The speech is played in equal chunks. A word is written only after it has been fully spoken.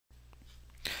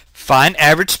Find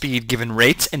average speed given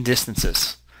rates and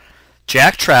distances.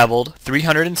 Jack traveled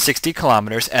 360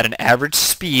 kilometers at an average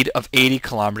speed of 80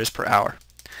 kilometers per hour.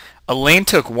 Elaine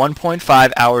took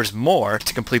 1.5 hours more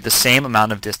to complete the same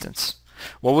amount of distance.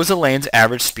 What was Elaine's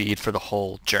average speed for the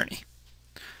whole journey?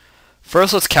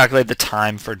 First, let's calculate the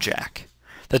time for Jack.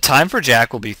 The time for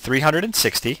Jack will be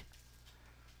 360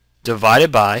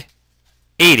 divided by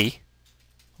 80,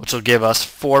 which will give us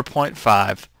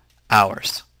 4.5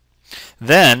 hours.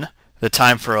 Then, the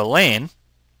time for Elaine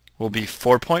will be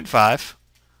 4.5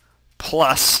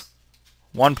 plus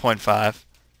 1.5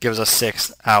 gives us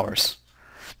 6 hours.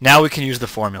 Now we can use the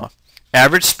formula.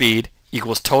 Average speed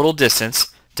equals total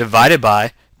distance divided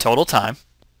by total time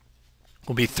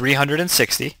will be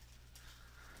 360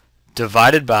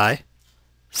 divided by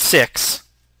 6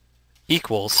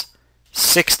 equals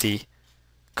 60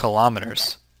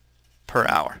 kilometers per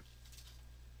hour.